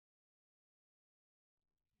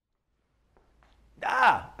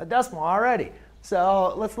A decimal already.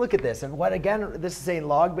 So let's look at this. And what, again, this is saying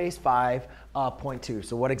log base 5.2.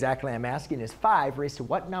 So what exactly I'm asking is 5 raised to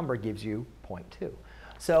what number gives you 0.2?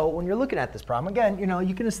 So when you're looking at this problem, again,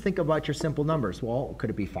 you can just think about your simple numbers. Well, could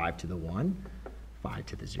it be 5 to the 1, 5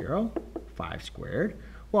 to the 0, 5 squared?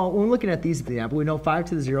 Well, when we're looking at these examples, we know 5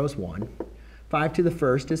 to the 0 is 1. 5 to the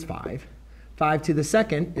first is 5. 5 to the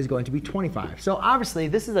second is going to be 25. So obviously,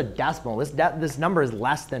 this is a decimal. This number is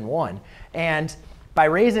less than 1. And by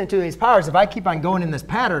raising it to these powers, if I keep on going in this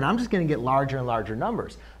pattern, I'm just going to get larger and larger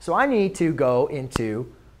numbers. So I need to go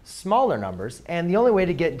into smaller numbers. And the only way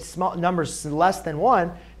to get small numbers less than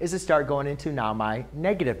 1 is to start going into now my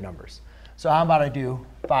negative numbers. So how about I do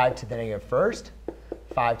 5 to the negative first,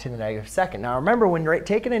 5 to the negative second. Now remember, when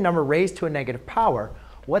taking a number raised to a negative power,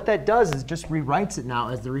 what that does is just rewrites it now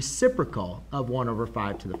as the reciprocal of 1 over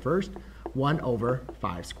 5 to the first, 1 over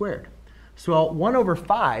 5 squared. So 1 over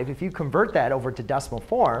 5, if you convert that over to decimal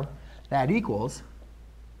form, that equals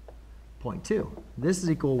 0.2. This is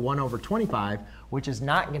equal to 1 over 25, which is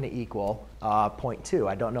not going to equal 0.2.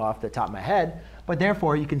 I don't know off the top of my head. But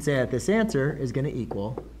therefore, you can say that this answer is going to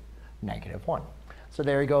equal -1. So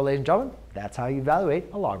there you go, ladies and gentlemen. That's how you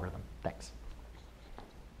evaluate a logarithm. Thanks.